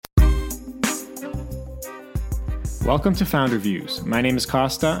Welcome to Founder Views. My name is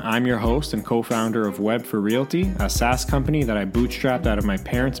Costa. I'm your host and co-founder of Web for Realty, a SaaS company that I bootstrapped out of my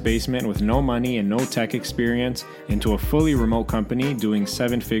parents' basement with no money and no tech experience into a fully remote company doing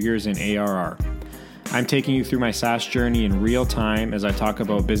 7 figures in ARR. I'm taking you through my SaaS journey in real time as I talk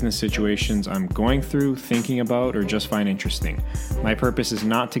about business situations I'm going through, thinking about, or just find interesting. My purpose is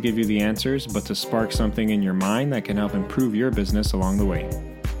not to give you the answers, but to spark something in your mind that can help improve your business along the way.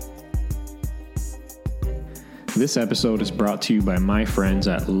 This episode is brought to you by my friends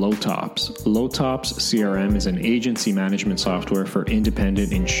at Lowtops. Lowtops CRM is an agency management software for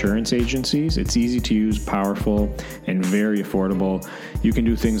independent insurance agencies. It's easy to use, powerful, and very affordable. You can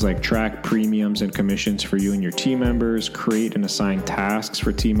do things like track premiums and commissions for you and your team members, create and assign tasks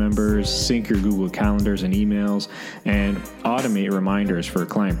for team members, sync your Google calendars and emails, and automate reminders for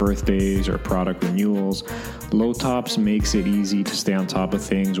client birthdays or product renewals. Lowtops makes it easy to stay on top of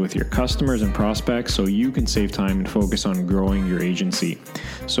things with your customers and prospects so you can save time and focus on growing your agency.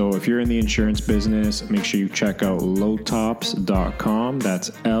 So if you're in the insurance business, make sure you check out lowtops.com. That's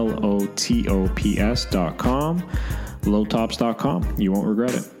LOTOPS.com. Lowtops.com. You won't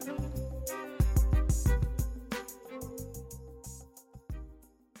regret it.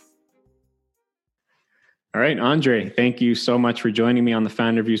 All right, Andre, thank you so much for joining me on the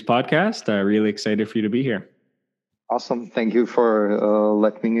Founder Views podcast. Really excited for you to be here. Awesome. Thank you for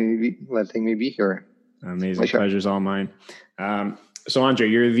letting me be here. Amazing. Pleasure's all mine. So Andre,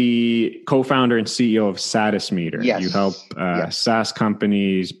 you're the co-founder and CEO of Satismeter. Yes. You help SaaS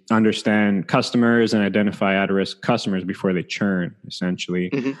companies understand customers and identify at-risk customers before they churn, essentially.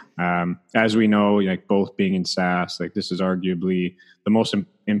 Mm-hmm. As we know, like both being in SaaS, like this is arguably the most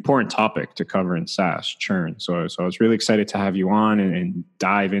important topic to cover in SaaS, churn. So I was really excited to have you on and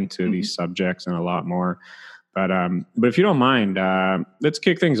dive into mm-hmm. these subjects and a lot more. But if you don't mind, let's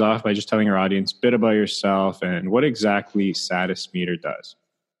kick things off by just telling our audience a bit about yourself and what exactly Satismeter does.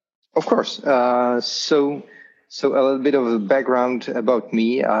 Of course. So a little bit of a background about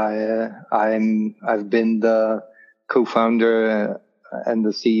me. I've been the co-founder and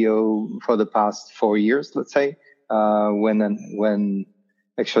the CEO for the past 4 years, let's say. When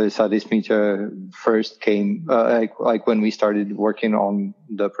actually Satismeter first came, like when we started working on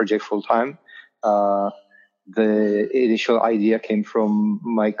the project full time. The initial idea came from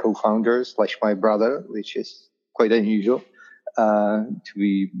my co-founders / my brother, which is quite unusual to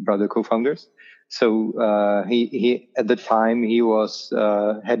be brother co-founders. So he at the time he was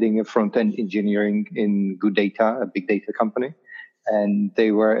heading a front-end engineering in Good Data, a big data company, and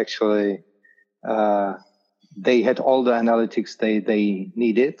they were actually they had all the analytics they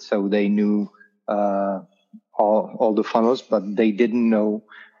needed, so they knew all the funnels, but they didn't know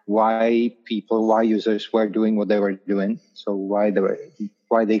why users were doing what they were doing. So why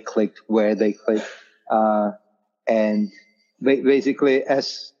they clicked, where they clicked. And basically,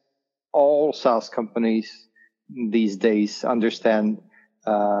 as all SaaS companies these days understand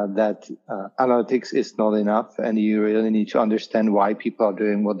that analytics is not enough and you really need to understand why people are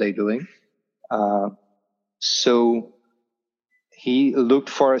doing what they're doing. So he looked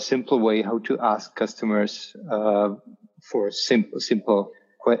for a simple way how to ask customers for a simple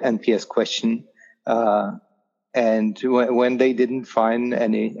NPS question, and when they didn't find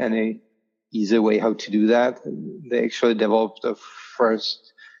any easy way how to do that, they actually developed a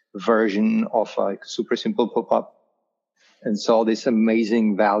first version of like super simple pop-up and saw this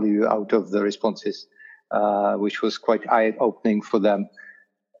amazing value out of the responses, which was quite eye-opening for them,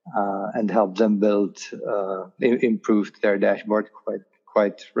 and helped them improve their dashboard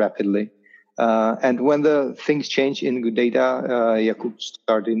quite rapidly. And when the things change in Good Data, Jakub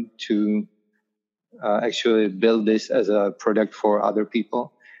started to actually build this as a product for other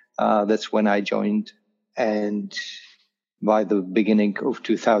people. That's when I joined. And by the beginning of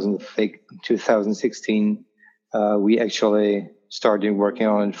 2016, we actually started working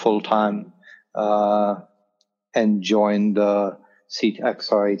on it full time and joined the seed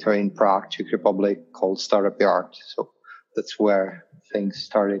accelerator in Prague, Czech Republic, called Startup Yard. So that's where things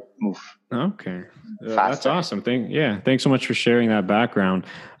started move. Okay, that's awesome. Thanks so much for sharing that background.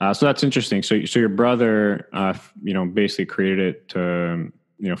 So that's interesting. So your brother, basically created it to,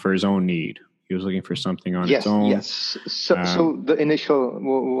 for his own need. He was looking for something on its own. Yes. So the initial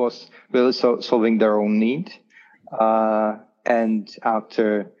was really solving their own need, and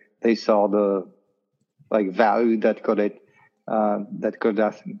after they saw the value that got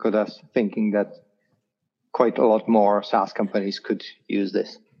us thinking that quite a lot more SaaS companies could use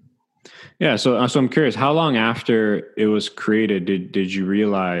this. Yeah, so I'm curious, how long after it was created did you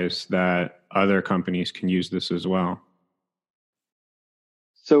realize that other companies can use this as well?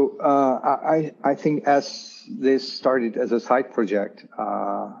 So I think as this started as a side project,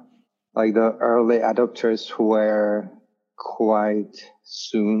 like the early adopters were quite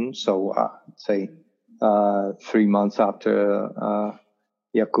soon. So say 3 months after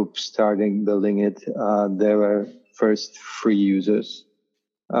Jakub starting building it, there were first free users.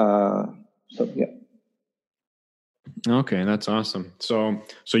 So yeah. Okay, that's awesome. So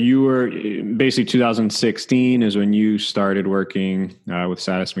you were basically 2016 is when you started working with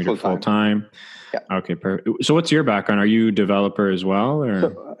SatisMeter full time. Yeah. Okay, perfect. So what's your background? Are you a developer as well, or?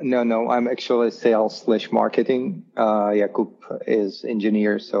 So, no, I'm actually sales/marketing. Jakub is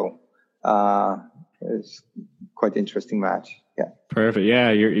engineer, so it's quite interesting match. Yeah. Perfect.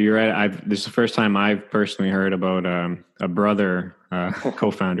 Yeah, you're right. This is the first time I've personally heard about a brother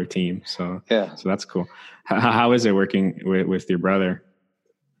co-founder team. So yeah, so that's cool. How is it working with your brother?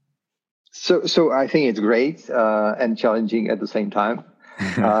 So I think it's great and challenging at the same time.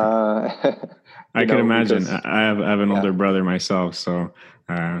 I can imagine. I have an older brother myself, so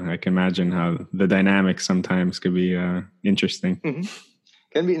I can imagine how the dynamics sometimes could be interesting. Mm-hmm.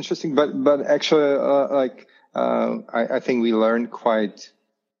 Can be interesting, but actually, I think we learned quite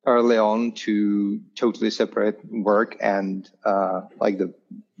early on to totally separate work and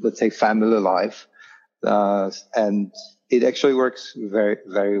let's say family life, and it actually works very,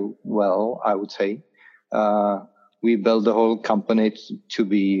 very well, I would say. We built the whole company to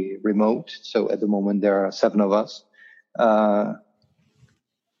be remote. So at the moment, there are 7 of us.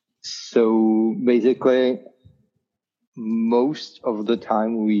 So basically, most of the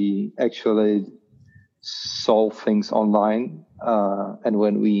time we actually solve things online. And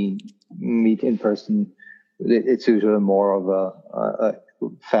when we meet in person, it's usually more of a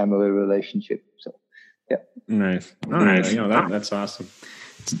family relationship. So, yeah. Nice. All right. That's awesome.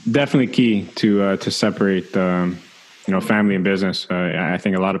 It's definitely key to separate, family and business. I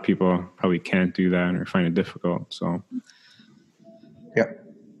think a lot of people probably can't do that or find it difficult. So, yeah.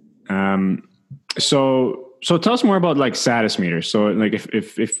 So tell us more about like SatisMeter. So like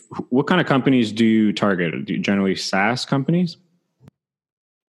if what kind of companies do you target? Do you generally SaaS companies?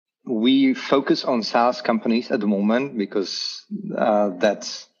 We focus on SaaS companies at the moment because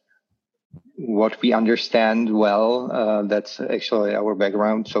that's what we understand well. That's actually our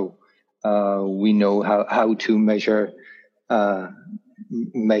background. So we know how to measure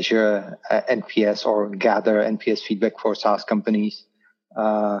NPS or gather NPS feedback for SaaS companies.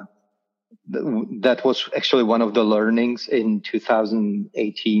 That was actually one of the learnings in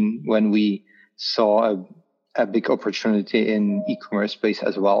 2018 when we saw a big opportunity in e-commerce space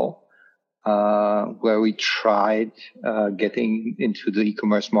as well, where we tried getting into the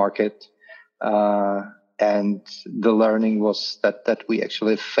e-commerce market. And the learning was that we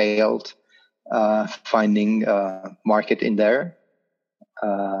actually failed finding a market in there.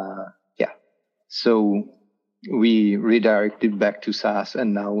 So we redirected back to SaaS,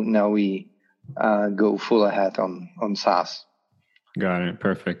 and now we go full ahead on SaaS. Got it.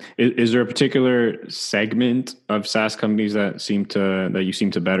 Perfect. Is there a particular segment of SaaS companies that you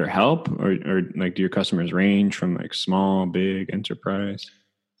seem to better help, or like do your customers range from like small, big, enterprise?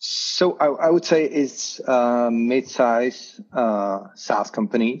 So I would say it's mid-size SaaS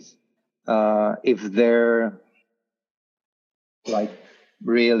companies. If they're like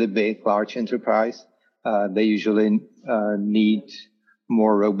really big, large enterprise, they usually need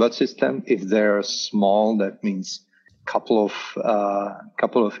more robust system. If they're small, that means couple of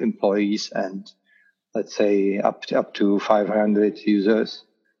employees and let's say up to 500 users,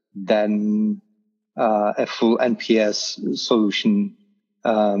 then a full NPS solution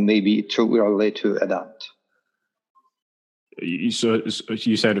may be too early to adapt. So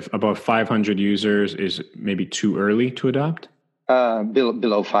you said about 500 users is maybe too early to adopt?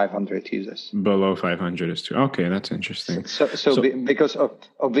 Below 500 users. Below 500 is too. Okay, that's interesting. So because of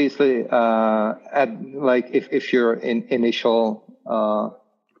obviously, if you're in initial,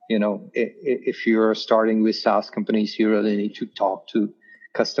 if you're starting with SaaS companies, you really need to talk to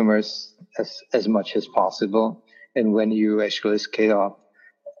customers as much as possible. And when you actually scale up,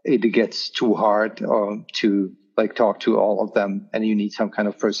 it gets too hard to talk to all of them, and you need some kind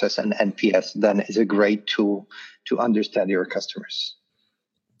of process, and NPS then is a great tool to understand your customers.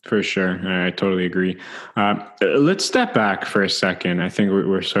 For sure. I totally agree. Let's step back for a second. I think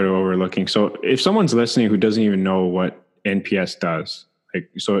we're sort of overlooking. So if someone's listening who doesn't even know what NPS does,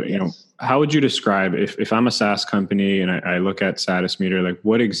 how would you describe if I'm a SaaS company and I look at SatisMeter,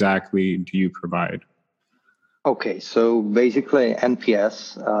 what exactly do you provide? Okay. So basically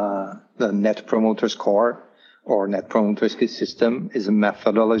NPS, the Net Promoter Score or Net Promoter System, is a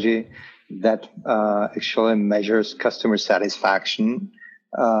methodology that actually measures customer satisfaction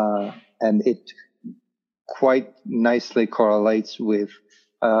and it quite nicely correlates with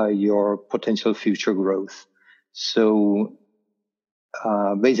your potential future growth. So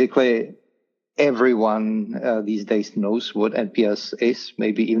basically, everyone these days knows what NPS is,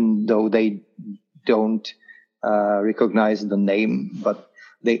 maybe even though they don't recognize the name, but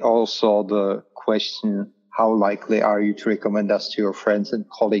they all saw the question, how likely are you to recommend us to your friends and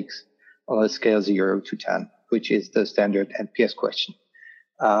colleagues on a scale 0 to 10, which is the standard NPS question.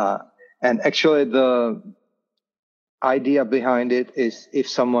 And actually, the idea behind it is if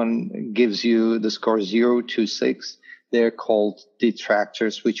someone gives you the score 0 to 6, they're called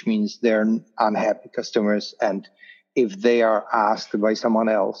detractors, which means they're unhappy customers. And if they are asked by someone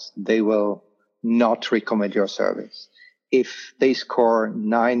else, they will not recommend your service. If they score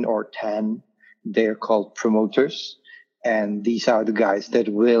 9 or 10, they're called promoters. And these are the guys that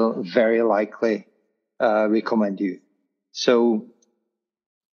will very likely recommend you. So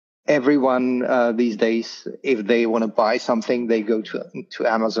everyone these days, if they want to buy something, they go to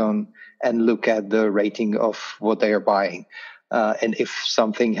Amazon and look at the rating of what they are buying. And if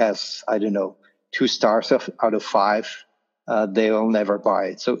something has, 2 stars out of 5, they will never buy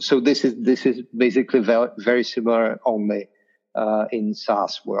it. So this is basically very similar, only in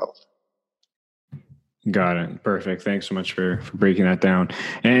SaaS world. Got it. Perfect. Thanks so much for breaking that down.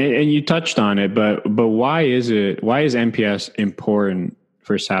 And you touched on it, but why is NPS important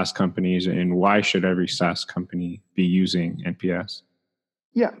for SaaS companies, and why should every SaaS company be using NPS?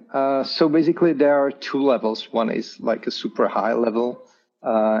 Yeah. So basically there are 2 levels. One is like a super high level,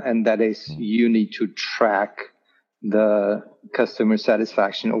 and that is you need to track the customer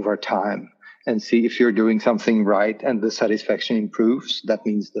satisfaction over time and see if you're doing something right and the satisfaction improves. That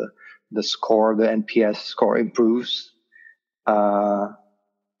means the score, the NPS score improves.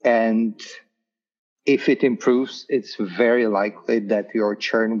 And if it improves, it's very likely that your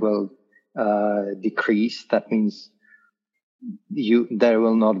churn will decrease. That means there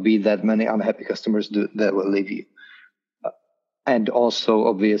will not be that many unhappy customers that will leave you. And also,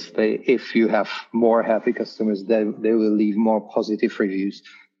 obviously, if you have more happy customers, they will leave more positive reviews,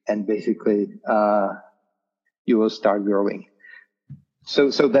 and basically you will start growing. So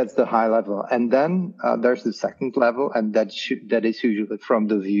that's the high level. And then there's the second level, and that is usually from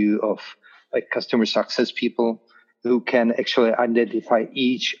the view of like customer success people who can actually identify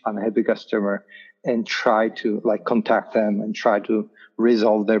each unhappy customer and try to like contact them and try to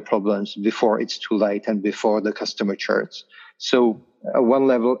resolve their problems before it's too late and before the customer churns. So one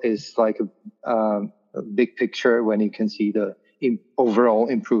level is like a big picture when you can see the overall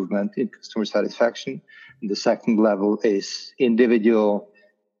improvement in customer satisfaction. And the second level is individual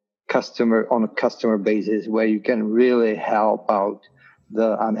on a customer basis, where you can really help out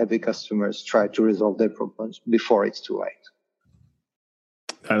the unhappy customers, try to resolve their problems before it's too late.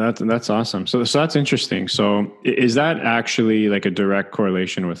 That's awesome. So that's interesting. So is that actually like a direct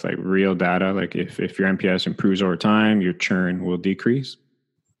correlation with like real data? Like if your NPS improves over time, your churn will decrease?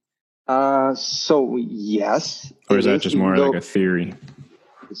 So yes. Or is that just more like a theory?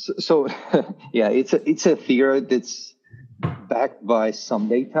 So yeah, it's a theory that's backed by some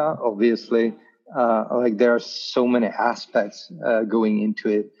data. Obviously, like there are so many aspects going into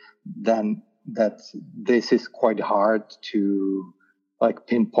it, then that this is quite hard to like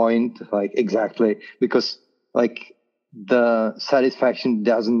pinpoint like exactly, because like the satisfaction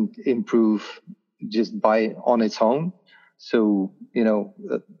doesn't improve just on its own. So,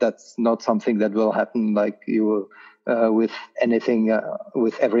 that's not something that will happen like you will with anything,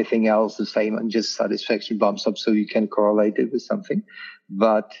 with everything else the same, and just satisfaction bumps up so you can correlate it with something.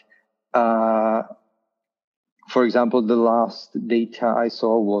 But, for example, the last data I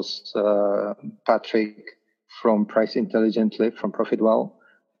saw was Patrick from Price Intelligently from Profitwell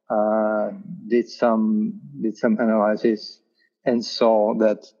did some analysis and saw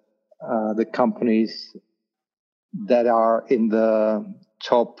that the companies that are in the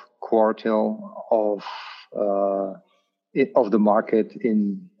top quartile of the market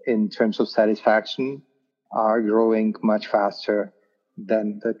in terms of satisfaction are growing much faster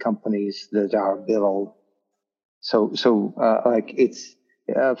than the companies that are below. So like it's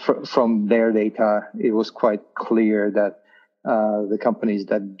from their data, it was quite clear that the companies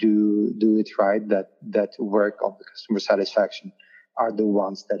that do it right, that work on the customer satisfaction, are the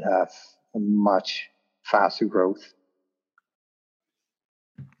ones that have a much faster growth.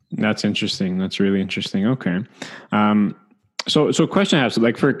 That's interesting. That's really interesting. Okay. So question I have, so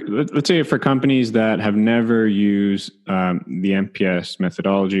like let's say for companies that have never used the NPS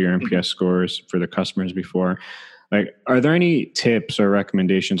methodology or NPS scores for their customers before, Like, are there any tips or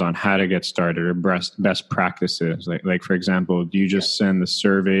recommendations on how to get started or best practices? Like for example, do you just send the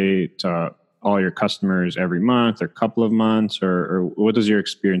survey to all your customers every month or couple of months, or what does your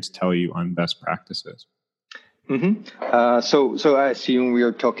experience tell you on best practices? So I assume we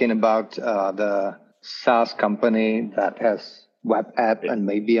are talking about the SaaS company that has web app and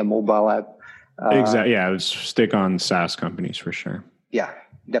maybe a mobile app. Exactly. Yeah, let's stick on SaaS companies for sure. Yeah,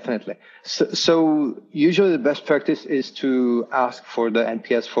 definitely. So usually the best practice is to ask for the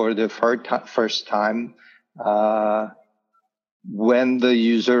NPS for the first time when the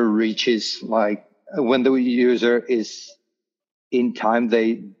user reaches, like when the user is in time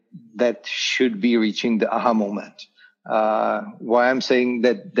that should be reaching the aha moment. Why I'm saying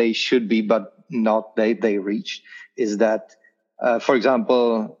that they should be, but not they reach, is that, for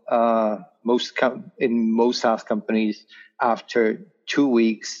example, in most SaaS companies, after 2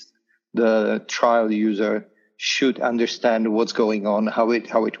 weeks, the trial user should understand what's going on, how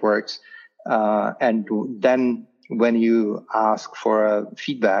it works, and then when you ask for a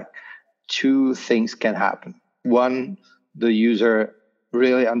feedback, two things can happen. One, the user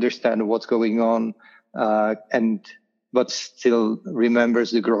really understand what's going on, but still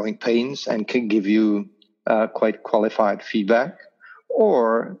remembers the growing pains and can give you quite qualified feedback,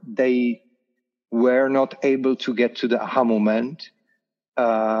 or they were not able to get to the aha moment,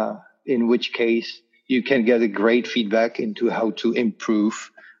 in which case you can get a great feedback into how to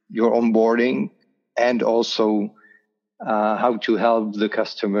improve your onboarding and also how to help the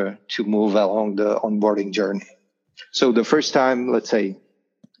customer to move along the onboarding journey. So the first time, let's say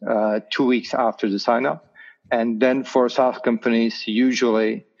 2 weeks after the sign up. And then for SaaS companies,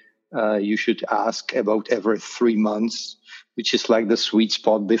 usually you should ask about every 3 months, which is like the sweet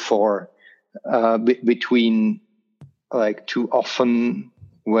spot before between like too often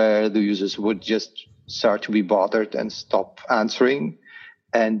where the users would just start to be bothered and stop answering,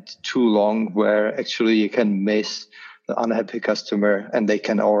 and too long where actually you can miss the unhappy customer and they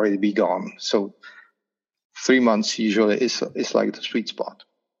can already be gone. So 3 months usually is like the sweet spot.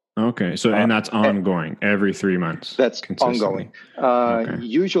 Okay. So, and that's ongoing every 3 months. That's ongoing. Okay.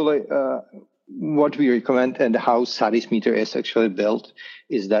 Usually, what we recommend and how Satismeter is actually built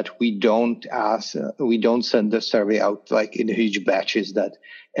is that we don't send the survey out like in huge batches that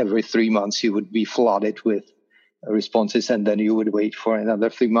every 3 months you would be flooded with responses and then you would wait for another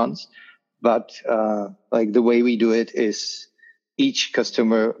 3 months. But like the way we do it is each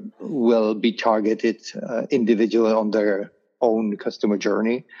customer will be targeted individually on their own customer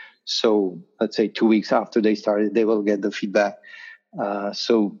journey. So let's say 2 weeks after they started, they will get the feedback.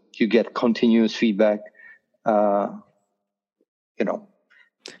 So you get continuous feedback,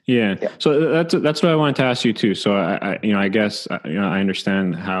 Yeah. So that's what I wanted to ask you too. So I guess I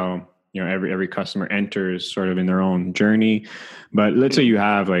understand how every customer enters sort of in their own journey, but let's say you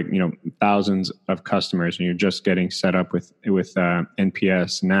have like thousands of customers and you're just getting set up with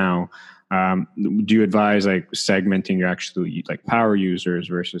NPS now. Do you advise like segmenting your actually like power users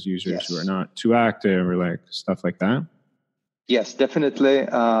versus users who are not too active or like stuff like that? Yes, definitely.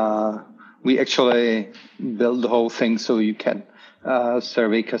 We actually build the whole thing so you can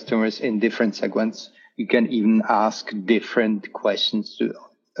survey customers in different segments. You can even ask different questions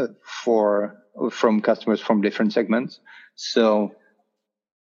from customers from different segments. So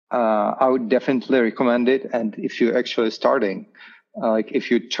I would definitely recommend it. And if you're actually starting, like if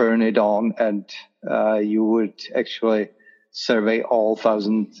you turn it on and you would actually survey all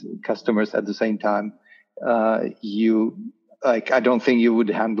 1,000 customers at the same time, I don't think you would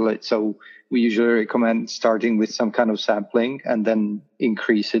handle it. So we usually recommend starting with some kind of sampling and then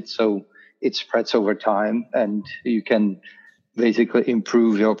increase it so it spreads over time and you can basically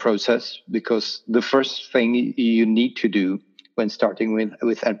improve your process, because the first thing you need to do when starting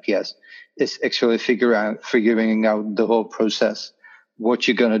with NPS is actually figuring out the whole process, what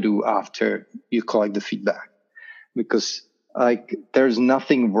you're going to do after you collect the feedback. Because like there's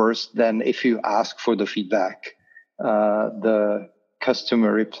nothing worse than if you ask for the feedback, the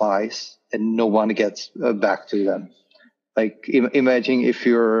customer replies and no one gets back to them. Like imagine if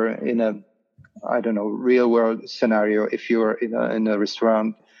you're in a, I don't know, real world scenario. If you're in a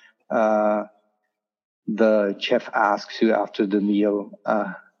restaurant, the chef asks you after the meal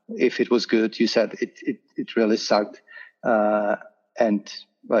if it was good. You said it really sucked, and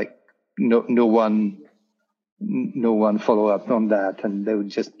like no one follow up on that, and they would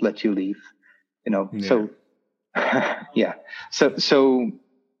just let you leave. Yeah. So yeah, so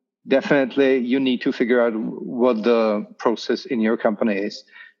definitely you need to figure out what the process in your company is.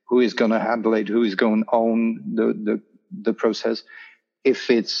 Who is going to handle it? Who is going to own the process? If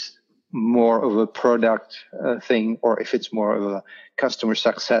it's more of a product thing, or if it's more of a customer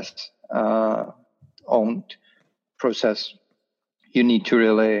success owned process, you need to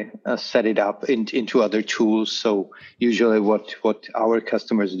really set it up into other tools. So usually what our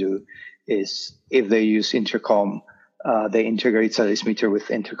customers do is, if they use Intercom, they integrate Salismeter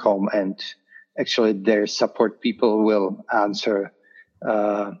with Intercom, and actually their support people will answer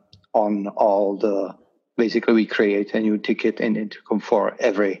on all the, basically we create a new ticket in Intercom for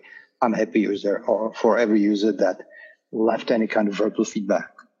every unhappy user, or for every user that left any kind of verbal feedback.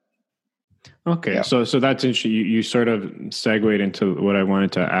 Okay, yeah. So that's interesting. You sort of segued into what I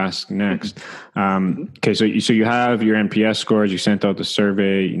wanted to ask next. Okay, so you have your NPS scores. You sent out the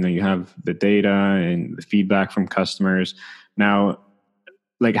survey. You have the data and the feedback from customers. Now,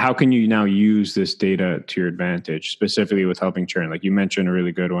 like, how can you now use this data to your advantage, specifically with helping churn? Like you mentioned, a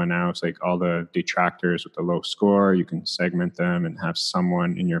really good one now. It's like all the detractors with the low score. You can segment them and have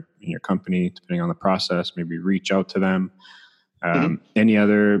someone in your company, depending on the process, maybe reach out to them. Any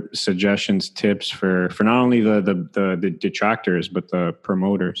other suggestions, tips for not only the detractors, but the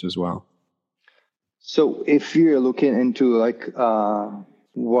promoters as well? So if you're looking into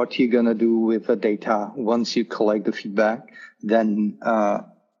what you're going to do with the data once you collect the feedback, then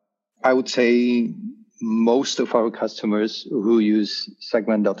I would say most of our customers who use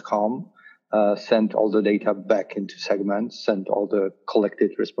segment.com send all the data back into Segment, send all the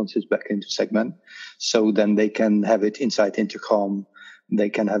collected responses back into Segment. So then they can have it inside Intercom. They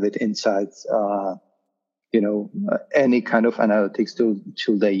can have it inside, any kind of analytics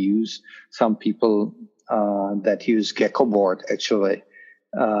tool they use. Some people that use Gecko board actually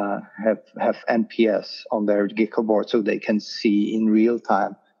have NPS on their Gecko board, so they can see in real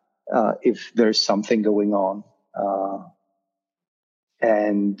time if there's something going on.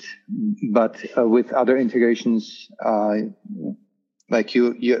 But with other integrations,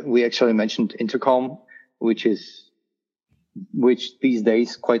 we actually mentioned Intercom, which these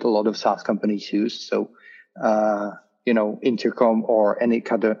days quite a lot of SaaS companies use. So, Intercom or any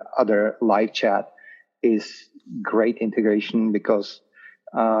other live chat is great integration, because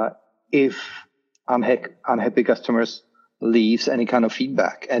if unhappy customers leaves any kind of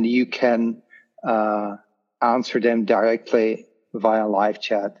feedback, and you can answer them directly via live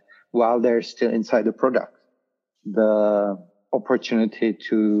chat while they're still inside the product, the opportunity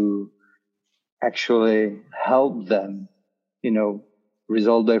to actually help them,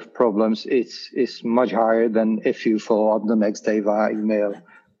 resolve their problems is much higher than if you follow up the next day via email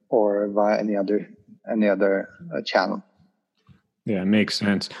or via any other channel. Yeah, it makes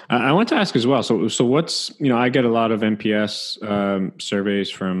sense. I want to ask as well. So what's, I get a lot of NPS surveys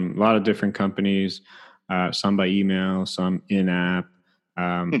from a lot of different companies, some by email, some in-app.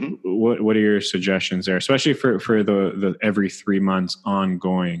 What are your suggestions there, especially for the every 3 months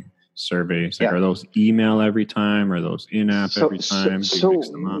ongoing surveys? Like, are those email every time, or those in-app every time? So mix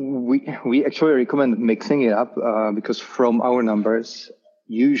them up? We actually recommend mixing it up because from our numbers,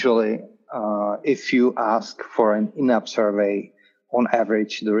 usually if you ask for an in-app survey, on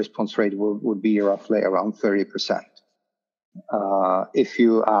average, the response rate would be roughly around 30%. If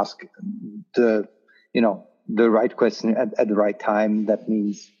you ask the right question at the right time, that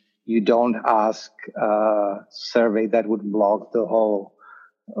means you don't ask a survey that would block the whole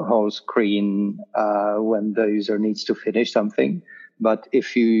screen when the user needs to finish something. But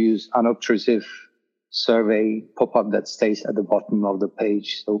if you use unobtrusive survey pop-up that stays at the bottom of the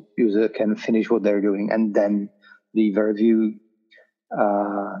page, so user can finish what they're doing and then leave a review,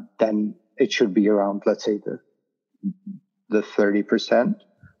 then it should be around, let's say, the 30%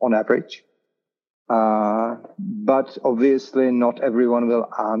 on average. But obviously not everyone will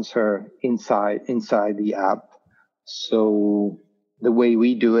answer inside the app. So the way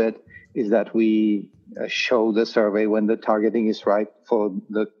we do it is that we show the survey when the targeting is right for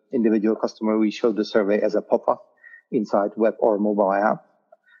the individual customer. We show the survey as a pop-up inside web or mobile app.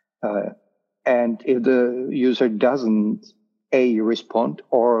 And if the user doesn't A, respond,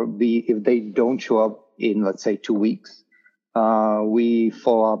 or B, if they don't show up in, let's say, 2 weeks, we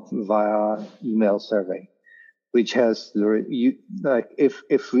follow up via email survey, which has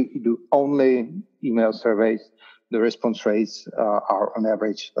if we do only email surveys, the response rates are on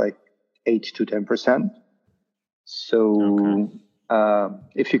average like 8 to 10%. So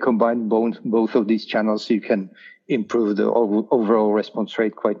if you combine both of these channels, you can improve the overall response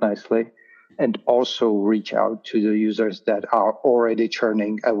rate quite nicely, and also reach out to the users that are already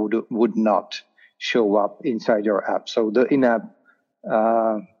churning and would not show up inside your app. So the in-app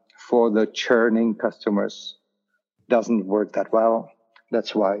for the churning customers doesn't work that well.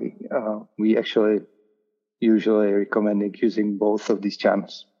 That's why we actually usually recommend using both of these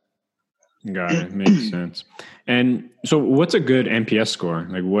channels. Got it. Makes sense. And so what's a good NPS score?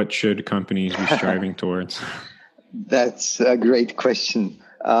 Like what should companies be striving towards? That's a great question.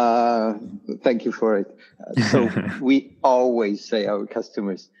 Thank you for it. So we always say our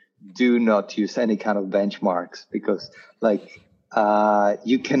customers do not use any kind of benchmarks because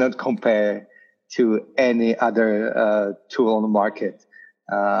you cannot compare to any other tool on the market.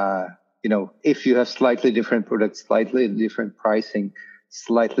 If you have slightly different products, slightly different pricing,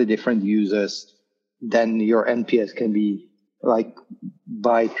 slightly different users, then your NPS can be like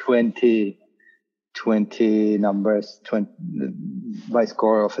by 20 numbers, by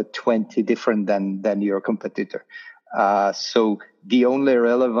score of a 20 different than your competitor. So the only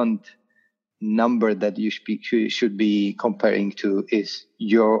relevant number that you should be comparing to is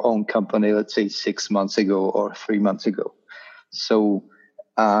your own company, let's say 6 months ago or 3 months ago. So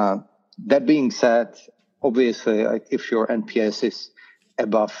that being said, obviously, if your NPS is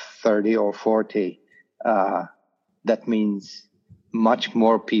above 30 or 40, that means much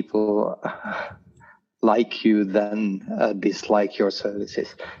more people like you than dislike your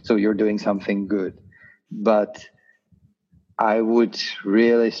services. So you're doing something good. But I would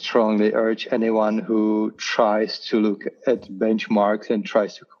really strongly urge anyone who tries to look at benchmarks and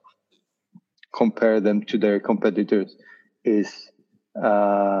tries to compare them to their competitors is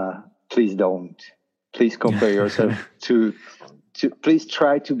please don't. Please compare yourself to please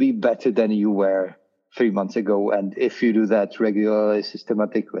try to be better than you were 3 months ago. And if you do that regularly,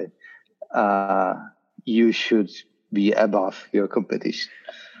 systematically, you should be above your competition.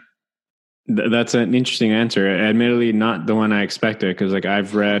 That's an interesting answer. Admittedly, not the one I expected, because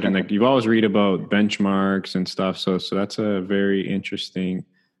I've read and you always read about benchmarks and stuff. So that's a very interesting.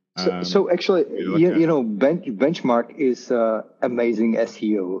 So actually, benchmark is an amazing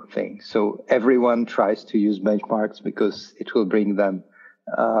SEO thing. So everyone tries to use benchmarks because it will bring them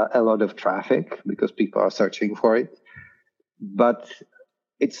a lot of traffic because people are searching for it. But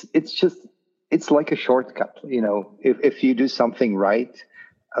it's like a shortcut. If you do something right,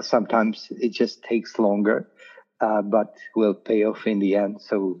 sometimes it just takes longer, but will pay off in the end.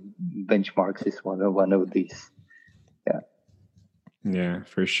 So benchmarks is one of these. Yeah,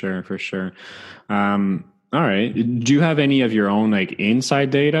 for sure. All right. Do you have any of your own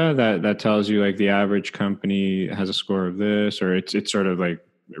inside data that tells you the average company has a score of this, or it's sort of it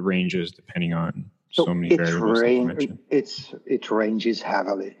ranges depending on so many variables? It ranges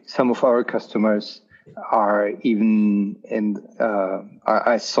heavily. Some of our customers are even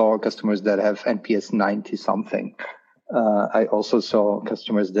I saw customers that have NPS 90 something. I also saw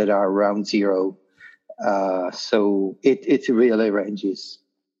customers that are around 0. So it really ranges.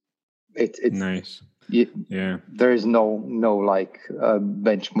 It's nice. Yeah. There is no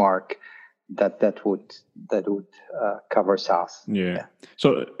benchmark that would cover SaaS. Yeah.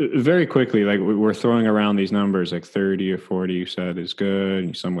 So very quickly, we're throwing around these numbers 30 or 40. You said is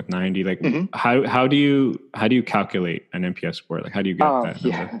good. Some with 90. How do you calculate an NPS score? How do you get that number?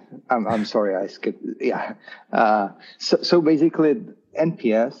 Yeah. I'm sorry, I skipped. Yeah. So basically,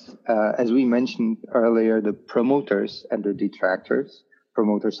 NPS, as we mentioned earlier, the promoters and the detractors.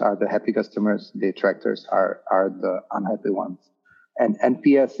 Promoters are the happy customers. Detractors are the unhappy ones. And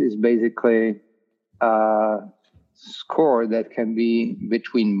NPS is basically a score that can be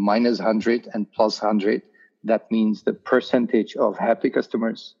between -100 and +100. That means the percentage of happy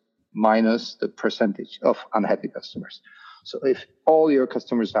customers minus the percentage of unhappy customers. So if all your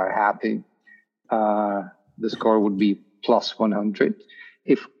customers are happy, the score would be +100.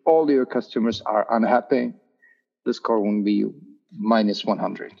 If all your customers are unhappy, the score would be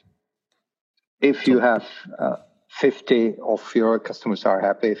 -100. If you have 50 of your customers are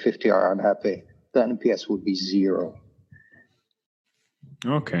happy, 50 are unhappy, the NPS would be 0.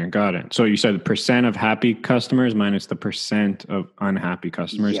 Okay, got it. So you said the percent of happy customers minus the percent of unhappy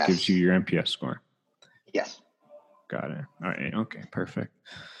customers gives you your NPS score. Yes. Got it. All right. Okay, perfect.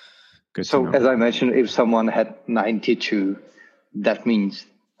 Good. So as I mentioned, if someone had 92, that means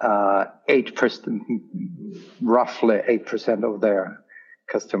 8%, roughly 8% of their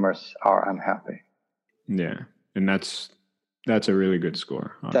customers are unhappy. Yeah. And that's a really good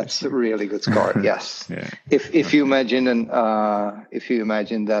score. Obviously. That's a really good score. Yes. Yeah. If you imagine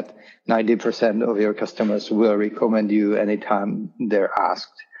that 90% of your customers will recommend you anytime they're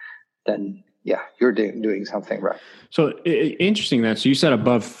asked, then you're doing something right. So interesting that. So you said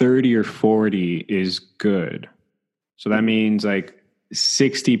above 30 or 40 is good. So that means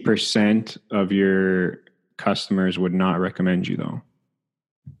 60% of your customers would not recommend you though,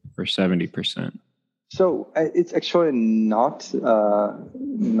 or 70%. So it's actually not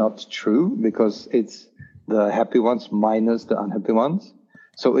true, because it's the happy ones minus the unhappy ones.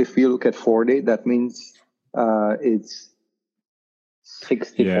 So if you look at 40, that means it's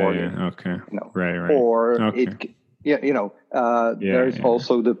 60-40. Yeah. Okay. Right. Or okay. there's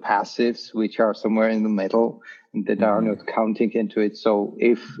also the passives, which are somewhere in the middle that are not counting into it. So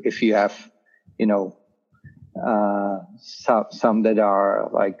if you have, some that are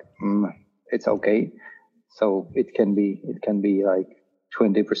like, it's okay. So it can be like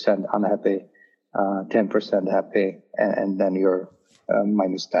 20% unhappy, 10% happy, and then you're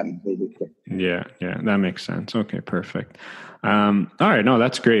minus 10 basically. Yeah, that makes sense. Okay, perfect. All right, no,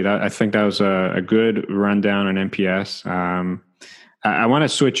 that's great. I think that was a good rundown on NPS. I want to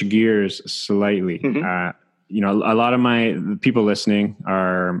switch gears slightly. Mm-hmm. A lot of my people listening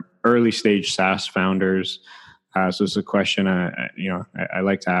are early stage SaaS founders. So it's a question I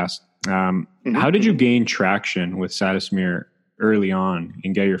like to ask. How did you gain traction with Satismere early on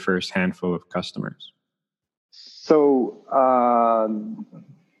and get your first handful of customers? So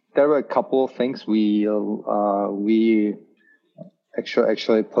there were a couple of things. We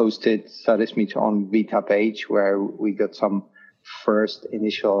actually posted Satismere on beta page where we got some first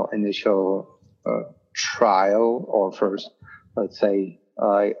initial trial, or first, let's say,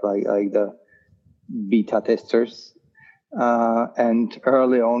 like the beta testers. And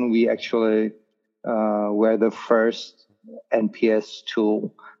early on, we actually were the first NPS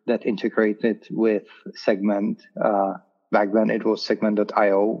tool that integrated with Segment. Back then it was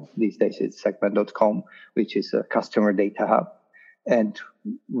Segment.io. These days it's Segment.com, which is a customer data hub. And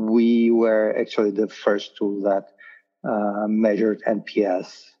we were actually the first tool that measured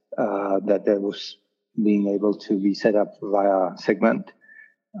NPS that was being able to be set up via Segment.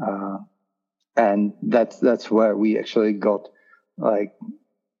 And that's where we actually got like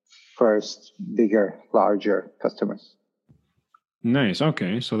first bigger, larger customers. Nice.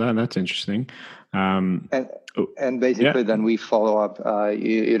 Okay, so that's interesting. And basically, then we follow up.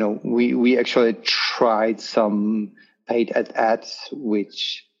 We actually tried some paid ads,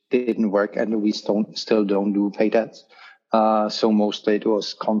 which didn't work, and we still don't do paid ads. So mostly it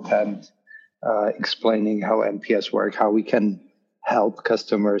was content explaining how NPS work, how we can help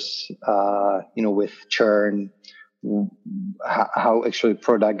customers, with churn, how actually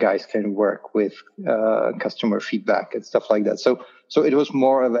product guys can work with customer feedback and stuff like that. So it was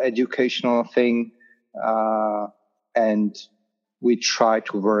more of an educational thing, and we try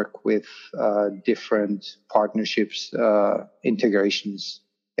to work with different partnerships, integrations.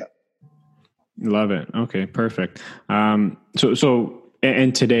 Yeah, love it. Okay, perfect. So.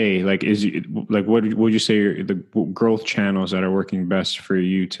 And today, what would you say are the growth channels that are working best for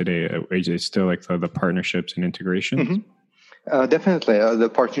you today? Is it still like the partnerships and integrations? Mm-hmm. Definitely, the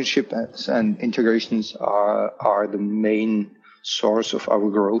partnerships and integrations are the main source of our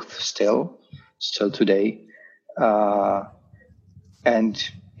growth still today,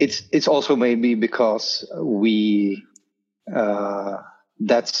 and it's also maybe because we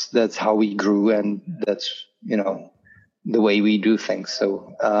that's how we grew, and that's the way we do things.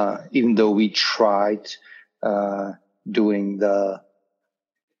 So even though we tried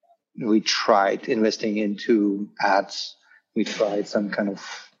investing into ads, we tried some kind of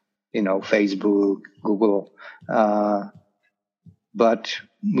Facebook, Google, but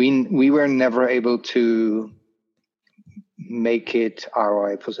we were never able to make it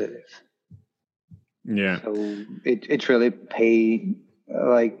ROI positive. Yeah. So it really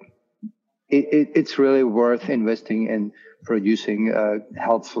it's really worth investing in producing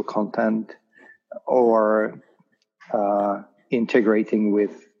helpful content or integrating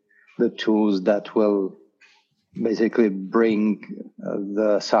with the tools that will basically bring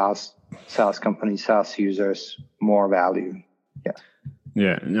the SaaS company, SaaS users more value. Yeah.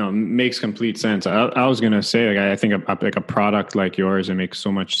 Yeah, no, makes complete sense. I was going to say, I think a product like yours, it makes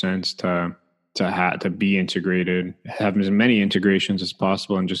so much sense to be integrated, have as many integrations as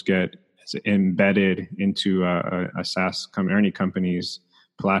possible, and just get embedded into a SaaS company or any company's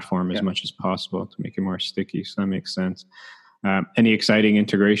platform as much as possible to make it more sticky. So that makes sense. Any exciting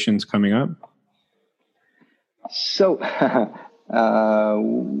integrations coming up? So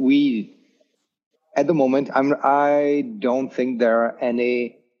we at the moment, I don't think there are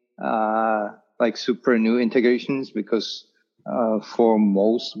any super new integrations, because for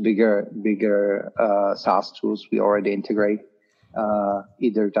most bigger SaaS tools we already integrate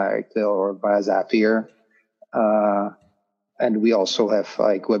either directly or via Zapier, and we also have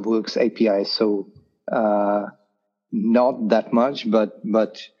webhooks APIs. So not that much, but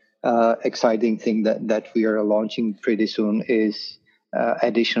exciting thing that we are launching pretty soon is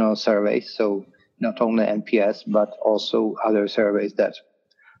additional surveys. So not only NPS, but also other surveys that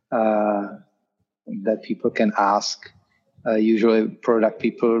people can ask Usually product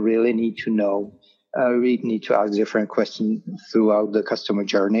people really need to know, we need to ask different questions throughout the customer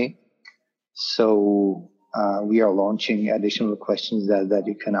journey. So we are launching additional questions that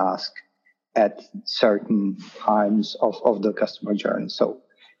you can ask at certain times of the customer journey. So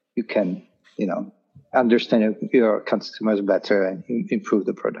you can, understand your customers better and improve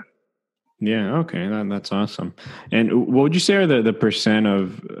the product. Yeah. Okay. That's awesome. And what would you say are the percent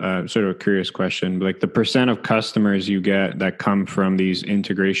of sort of a curious question, but like the percent of customers you get that come from these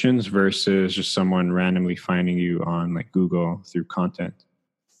integrations versus just someone randomly finding you on like Google through content?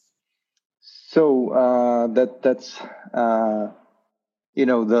 So that's the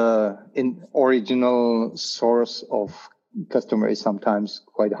original source of customer is sometimes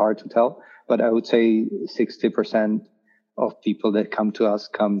quite hard to tell, but I would say 60% of people that come to us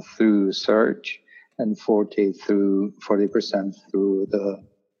come through search, and 40% through the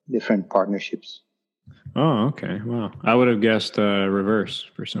different partnerships. Oh, okay. Wow. I would have guessed reverse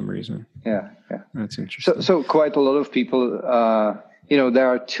for some reason. Yeah. That's interesting. So quite a lot of people, there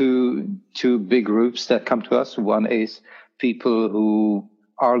are two big groups that come to us. One is people who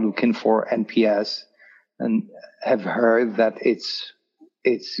are looking for NPS and have heard that it's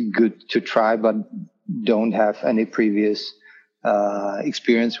good to try, but don't have any previous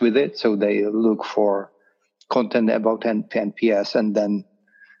experience with it. So they look for content about NPS, and then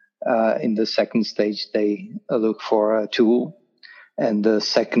in the second stage, they look for a tool. And the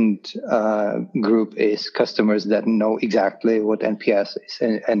second group is customers that know exactly what NPS is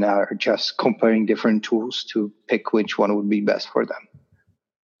and are just comparing different tools to pick which one would be best for them.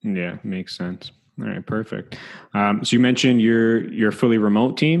 Yeah, makes sense. All right, perfect. So you mentioned your fully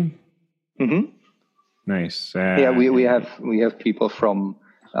remote team. Mm-hmm. Nice. Yeah, we have people from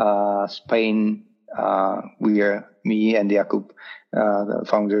Spain. We are me and Jakub, the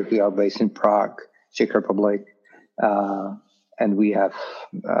founder. We are based in Prague, Czech Republic, and we have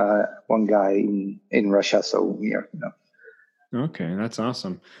one guy in Russia. So we are. Okay, that's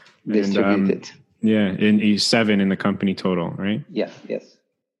awesome. Distributed. And 7 in the company total, right? Yes.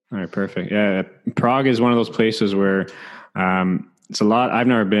 All right, perfect. Yeah, Prague is one of those places where it's a lot. I've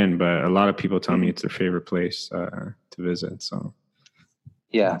never been, but a lot of people tell me it's their favorite place to visit. So,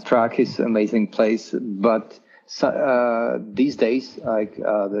 yeah, Prague is an amazing place. But these days, like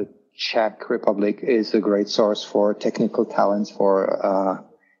the Czech Republic is a great source for technical talents for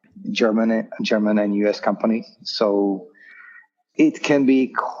German and US companies. So it can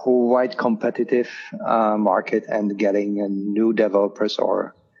be quite competitive market, and getting a new developers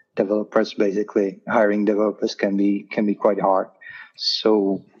or developers, basically hiring developers, can be quite hard.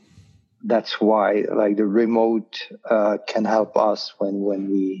 So that's why like the remote can help us when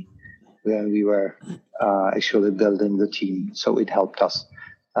we were actually building the team. So it helped us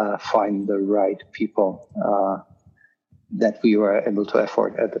find the right people that we were able to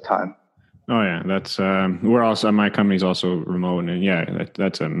afford at the time. Oh yeah, that's we're also, my company's also remote, and yeah,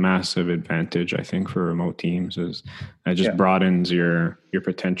 that's a massive advantage I think for remote teams. Is it just broadens your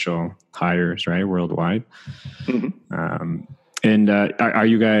potential hires, right, worldwide. Mm-hmm. And are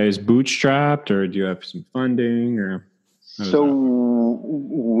you guys bootstrapped, or do you have some funding, or? So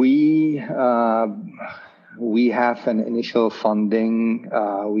we have an initial funding.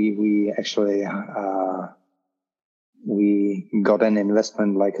 We actually we got an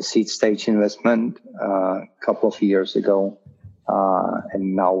investment, like a seed stage investment, a couple of years ago,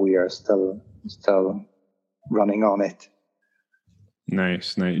 and now we are still running on it.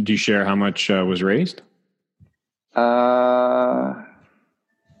 Nice. Do you share how much was raised? I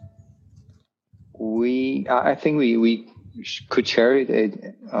think we could share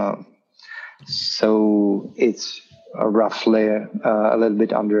it. So it's roughly a little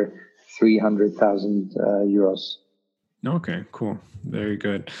bit under 300,000 euros. Okay, cool. Very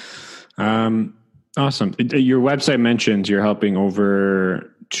good. Awesome. Your website mentions you're helping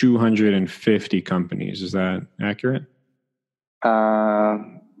over 250 companies. Is that accurate?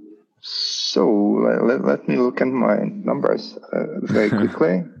 So let me look at my numbers very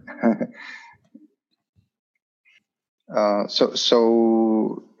quickly.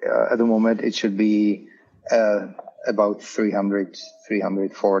 So at the moment it should be about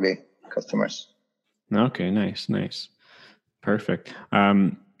 340 customers. Okay, nice. Perfect.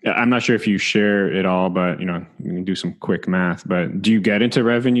 I'm not sure if you share it all, but you can do some quick math. But do you get into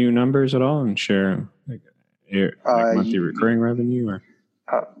revenue numbers at all and share like monthly recurring revenue? Or?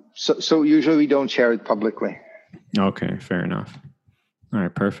 So usually we don't share it publicly. Okay, fair enough. All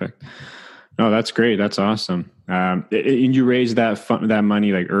right, perfect. No, that's great. That's awesome. And you raised that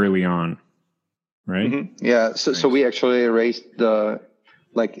money like early on, right? Mm-hmm. Yeah. So we actually raised the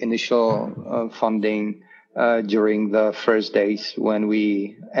initial funding during the first days when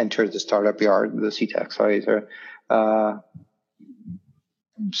we entered the startup yard, the Seed Accelerator.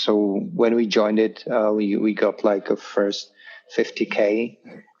 So when we joined it, we got like a first 50K,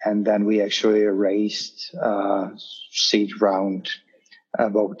 and then we actually raised seed round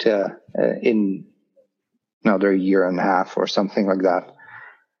about in another year and a half or something like that.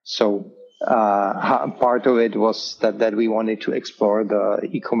 So part of it was that we wanted to explore the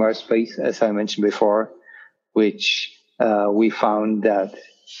e-commerce space, as I mentioned before, which we found that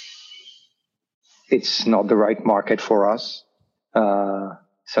it's not the right market for us.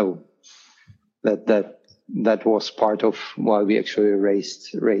 So that was part of why we actually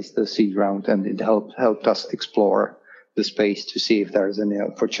raised the seed round, and it helped us explore the space to see if there's any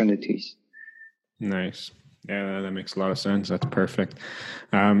opportunities. Nice. Yeah, that makes a lot of sense. That's perfect.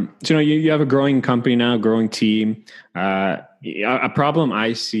 So you have a growing company now, growing team. A problem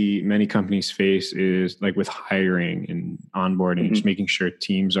I see many companies face is like with hiring and onboarding, just making sure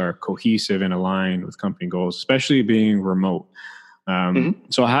teams are cohesive and aligned with company goals, especially being remote.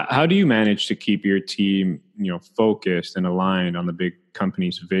 So how do you manage to keep your team, focused and aligned on the big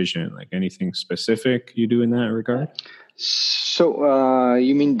company's vision? Like anything specific you do in that regard? So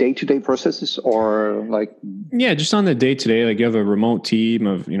you mean day-to-day processes or like? Yeah, just on the day-to-day, like you have a remote team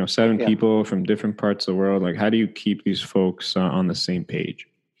of, 7 people from different parts of the world. Like how do you keep these folks on the same page?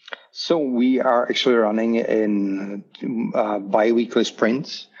 So we are actually running in bi-weekly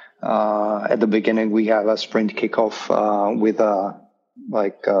sprints. At the beginning, we have a sprint kickoff with a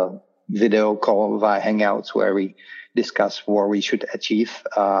video call via Hangouts where we discuss what we should achieve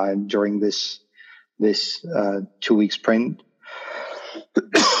during this 2-week sprint.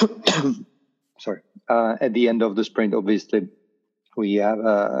 Sorry. At the end of the sprint, obviously, we have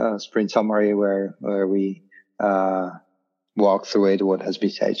a sprint summary where we walk through it, what has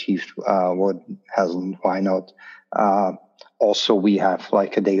been achieved, what hasn't, why not. Also, we have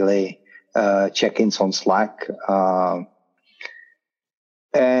like a daily check-ins on Slack.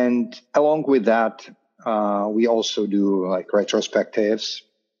 And along with that, we also do like retrospectives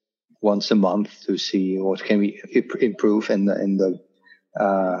once a month to see what can we improve in the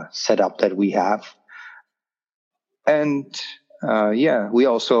setup that we have. And we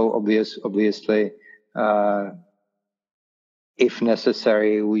also obviously if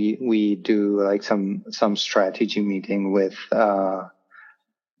necessary, we do like some strategy meeting with the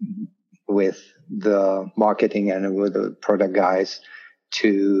marketing and with the product guys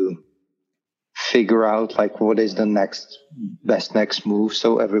to figure out like what is the next move,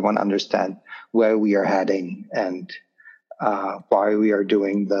 so everyone understand where we are heading and why we are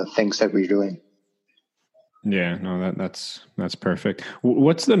doing the things that we're doing. Yeah, no, that's perfect.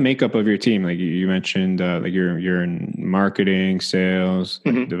 What's the makeup of your team? Like you mentioned, like you're in marketing, sales,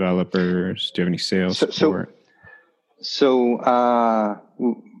 developers. Do you have any sales support? So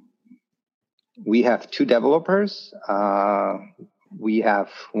we have 2 developers. We have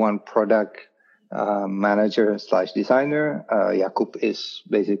 1 product manager / designer. Jakub is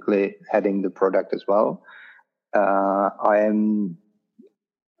basically heading the product as well. I am,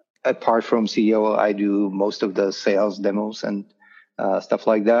 apart from CEO, I do most of the sales demos and stuff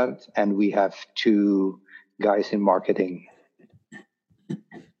like that. And we have 2 guys in marketing.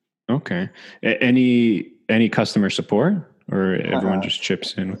 Okay. Any customer support, or everyone just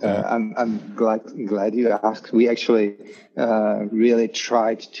chips in with that? I'm glad you asked. We actually really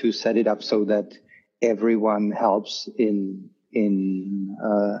tried to set it up so that everyone helps in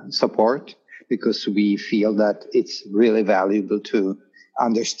support, because we feel that it's really valuable to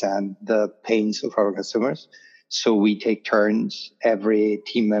understand the pains of our customers. So we take turns. Every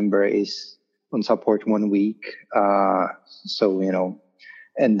team member is on support 1 week.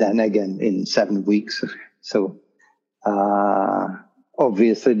 And then again in 7 weeks. So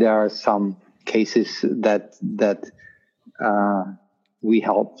obviously there are some cases that we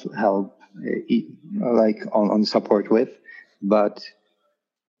help like on support with, but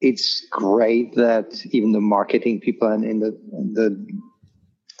it's great that even the marketing people and the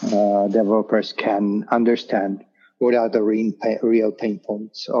developers can understand what are the real pain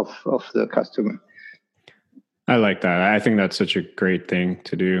points of the customer. I like that. I think that's such a great thing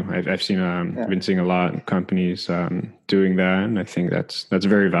to do. I've seen, I've been seeing a lot of companies doing that, and I think that's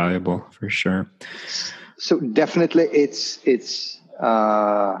very valuable for sure. So definitely, it's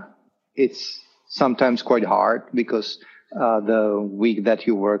sometimes quite hard because the week that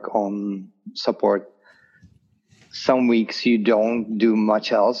you work on support, some weeks you don't do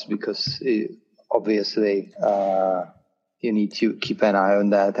much else because obviously you need to keep an eye on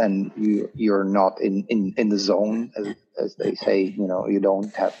that, and you're not in the zone, as they say. You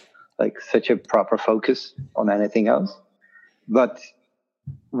don't have like such a proper focus on anything else, but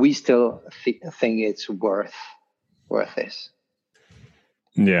we still think it's worth this.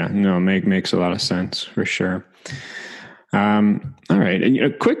 Yeah, no, makes a lot of sense for sure. All right. And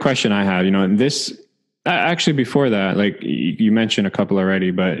a quick question I had, this actually before that, like you mentioned a couple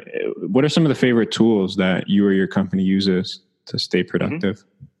already, but what are some of the favorite tools that you or your company uses to stay productive?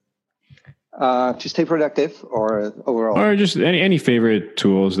 To stay productive or overall? Or just any favorite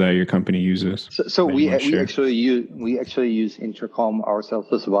tools that your company uses? So we actually use Intercom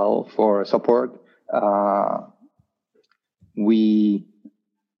ourselves as well for support.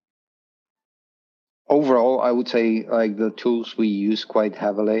 Overall, I would say like the tools we use quite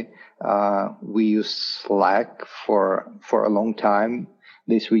heavily. We use Slack for a long time.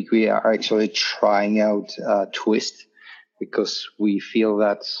 This week we are actually trying out Twist because we feel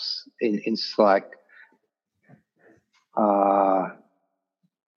that in Slack,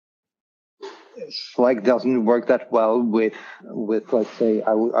 Slack doesn't work that well with let's say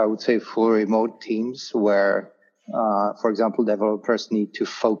I would say full remote teams where, for example, developers need to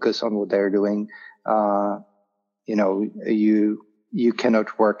focus on what they're doing. You cannot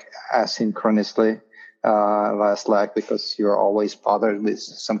work asynchronously via Slack because you're always bothered with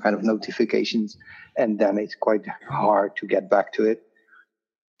some kind of notifications, and then it's quite hard to get back to it.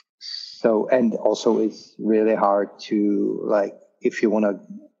 So, and also it's really hard to, like, if you want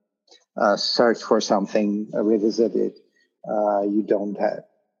to search for something, revisit it, you don't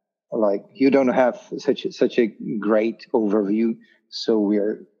have such a great overview. So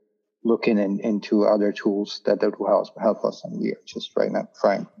we're looking into other tools that will help us, and we are just right now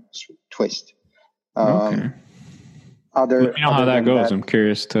trying Twist. Okay. Let me know how that goes. I'm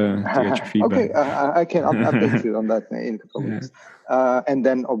curious to get your feedback. Okay, I can update you on that in a couple of weeks. And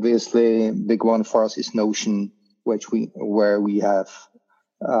then obviously, big one for us is Notion, where we have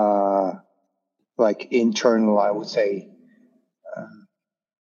like internal, I would say,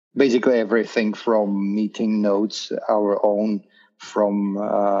 basically everything from meeting notes, our own, from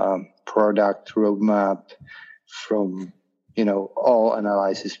product roadmap, from all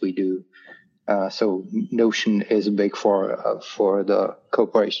analysis we do. So Notion is big for the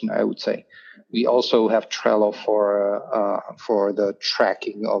corporation, I would say. We also have Trello for the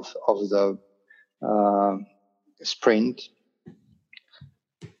tracking of the sprint.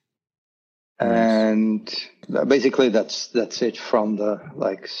 And basically that's it from the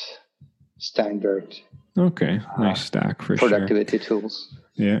standard. Okay, nice stack for productivity tools.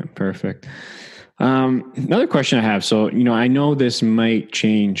 Yeah, perfect. Another question I have. So, I know this might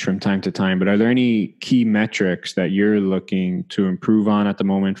change from time to time, but are there any key metrics that you're looking to improve on at the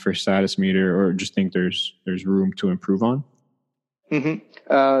moment for Statusmeter, or just think there's room to improve on?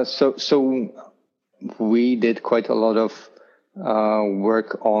 So we did quite a lot of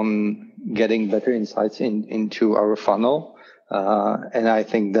work on getting better insights into our funnel. And I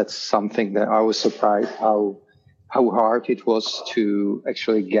think that's something that I was surprised how hard it was to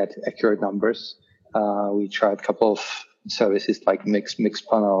actually get accurate numbers. We tried a couple of services like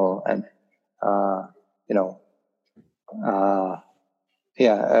Mixpanel, and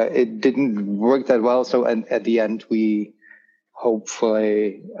it didn't work that well. So, and at the end, we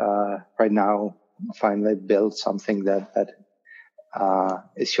hopefully right now finally built something that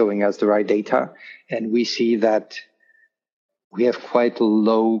is showing us the right data, and we see that we have quite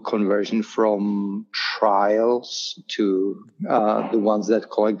low conversion from trials to the ones that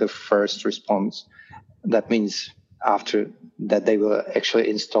collect the first response. That means after that they will actually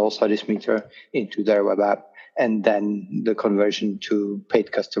install Statusmeter into their web app, and then the conversion to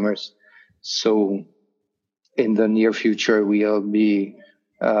paid customers. So in the near future, we'll be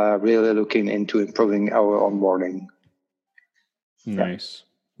really looking into improving our onboarding. Nice.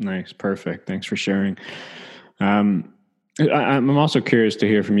 Perfect. Thanks for sharing. I'm also curious to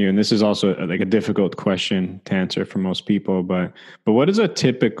hear from you, and this is also like a difficult question to answer for most people, but what does a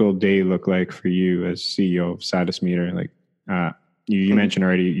typical day look like for you as CEO of Statusmeter? Like you mentioned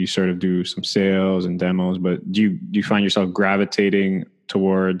already, you sort of do some sales and demos, but do you find yourself gravitating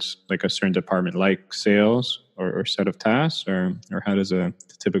towards like a certain department like sales or set of tasks, or how does a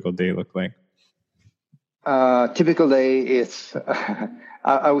typical day look like? Typical day is,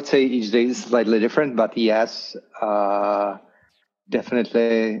 I would say each day is slightly different, but yes,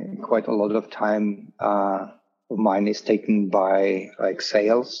 definitely quite a lot of time of mine is taken by like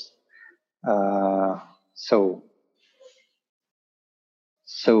sales. So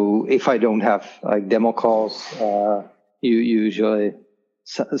if I don't have like demo calls, usually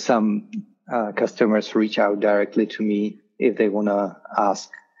some customers reach out directly to me if they want to ask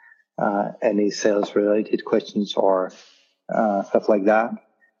any sales related questions or stuff like that.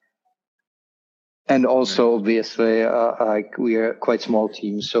 And also, obviously, like we are quite small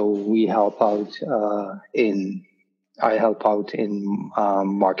team, so we help out I help out in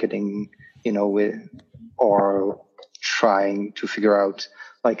marketing, with or trying to figure out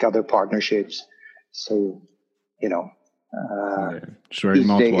like other partnerships. So, just wearing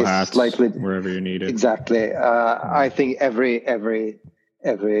multiple hats slightly, wherever you're needed. Exactly. I think every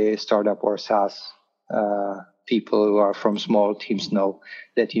startup or SaaS people who are from small teams know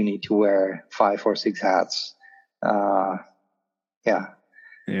that you need to wear 5 or 6 hats. Yeah,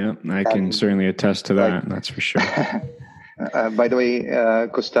 I can certainly attest to that. That's for sure. By the way,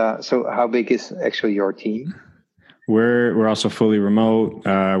 Costa, so how big is actually your team? We're also fully remote.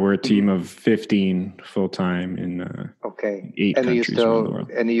 We're a team of 15 full time in 8 countries around the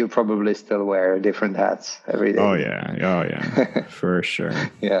world. And you probably still wear different hats every day. Oh yeah, for sure.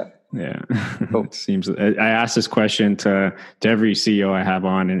 Yeah. Cool. It seems. I ask this question to every CEO I have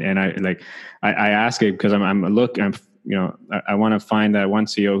on, and I ask it because I want to find that one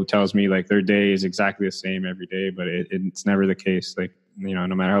CEO who tells me like their day is exactly the same every day, but it's never the case. Like, no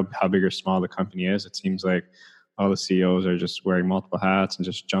matter how big or small the company is, it seems like all the CEOs are just wearing multiple hats and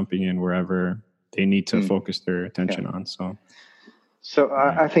just jumping in wherever they need to focus their attention on. So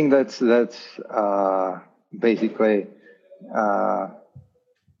I think that's basically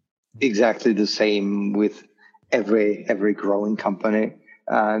exactly the same with every growing company.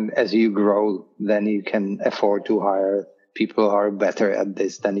 And as you grow, then you can afford to hire people who are better at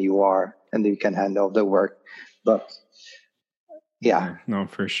this than you are, and you can handle the work. But no,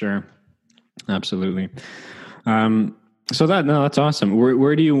 for sure, absolutely. So that's awesome.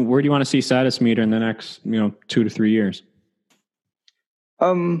 Where do you want to see Satismeter in the next 2 to 3 years?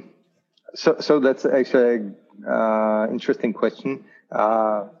 So that's actually an interesting question.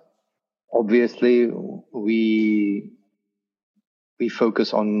 Obviously, we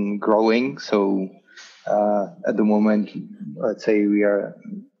focus on growing. So at the moment, let's say we are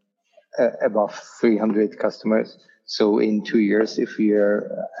above 300 customers. So in 2 years, if we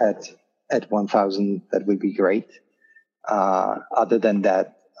are at 1,000, that would be great. Other than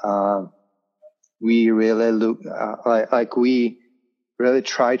that, we really look we really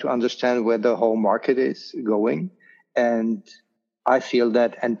try to understand where the whole market is going, and I feel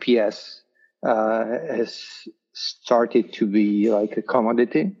that NPS has started to be like a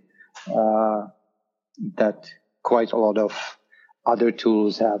commodity that quite a lot of other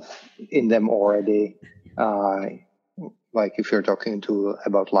tools have in them already. Like if you're talking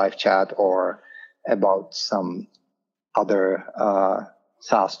about live chat or about some other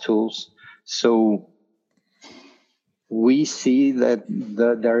SaaS tools. So we see that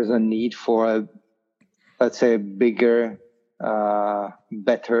there is a need for let's say, bigger,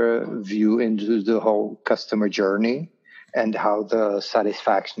 better view into the whole customer journey and how the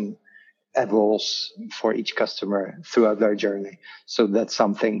satisfaction evolves for each customer throughout their journey. So that's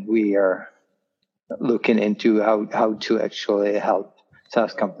something we are looking into, how to actually help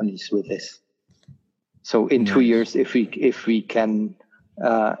SaaS companies with this. So in 2 years, if we can,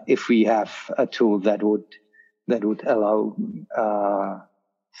 if we have a tool that would allow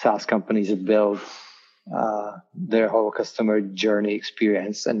SaaS companies to build their whole customer journey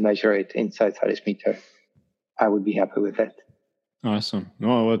experience and measure it inside Satismeter, I would be happy with it. Awesome.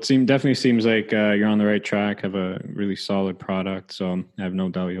 Well, it definitely seems like you're on the right track, have a really solid product. So I have no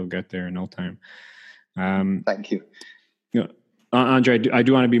doubt you'll get there in no time. Thank you. Andre, I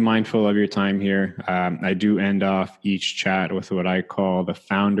do want to be mindful of your time here. I do end off each chat with what I call the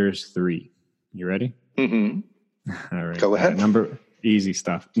Founders 3. You ready? Mm-hmm. All right. Go ahead. Easy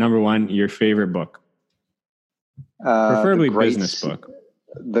stuff. Number 1, your favorite book. Preferably business book.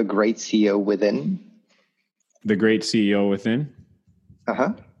 The Great CEO Within. The Great CEO Within?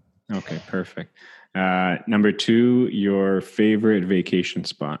 Uh-huh. Okay, perfect. Number 2, your favorite vacation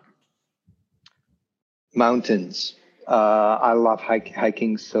spot. Mountains. I love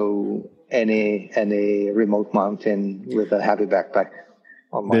hiking, so any remote mountain with a heavy backpack.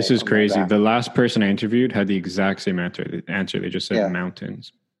 This is crazy. The last person I interviewed had the exact same answer. They just said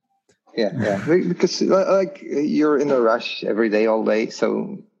mountains. Yeah. Because like you're in a rush every day, all day.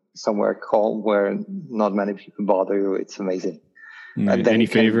 So somewhere calm where not many people bother you. It's amazing. And any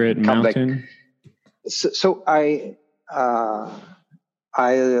favorite mountain? So I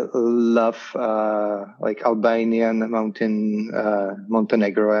love like Albanian mountain,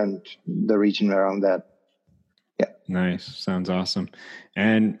 Montenegro, and the region around that. Yeah. Nice. Sounds awesome.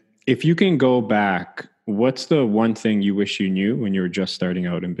 And if you can go back, what's the one thing you wish you knew when you were just starting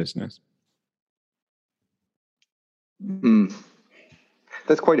out in business?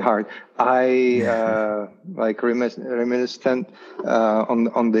 That's quite hard. I like reminiscent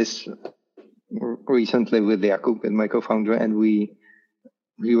on this recently with Jakub, with my co-founder, and we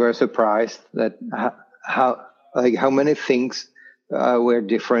were surprised that how many things were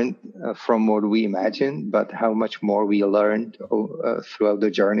different from what we imagined, but how much more we learned throughout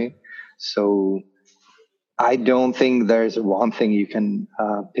the journey. So I don't think there's one thing you can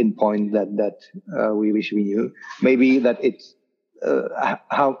pinpoint that we wish we knew. Maybe that it's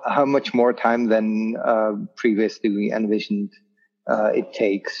how much more time than previously we envisioned it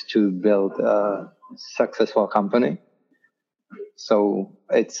takes to build a successful company. So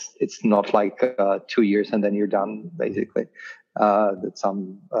it's not like 2 years and then you're done, basically. That's a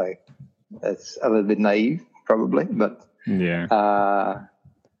little bit naive, probably, but yeah.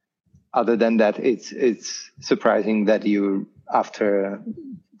 Other than that, it's surprising that you, after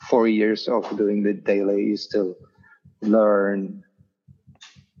 4 years of doing the daily, you still learn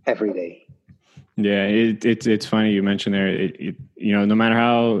every day. Yeah, it's funny you mentioned there. No matter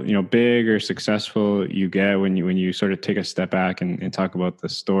how big or successful you get, when you sort of take a step back and talk about the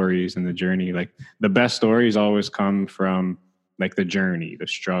stories and the journey, like the best stories always come from like the journey, the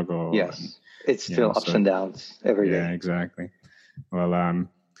struggle. Yes, it's still ups and downs every day. Yeah, exactly. Well,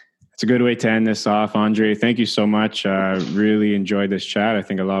 it's a good way to end this off, Andre. Thank you so much. Really enjoyed this chat. I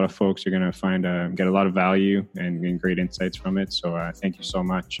think a lot of folks are going to get a lot of value and great insights from it. So thank you so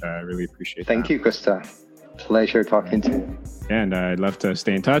much. I really appreciate it. Thank you, Costa. Pleasure talking to you. Yeah, and I'd love to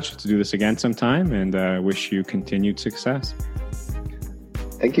stay in touch to do this again sometime, and wish you continued success.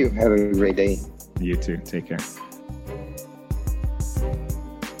 Thank you. Have a great day. You too. Take care.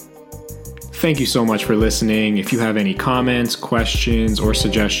 Thank you so much for listening. If you have any comments, questions, or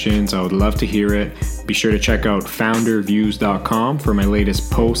suggestions, I would love to hear it. Be sure to check out founderviews.com for my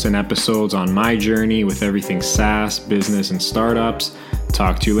latest posts and episodes on my journey with everything SaaS, business, and startups.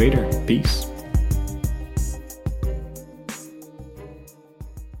 Talk to you later. Peace.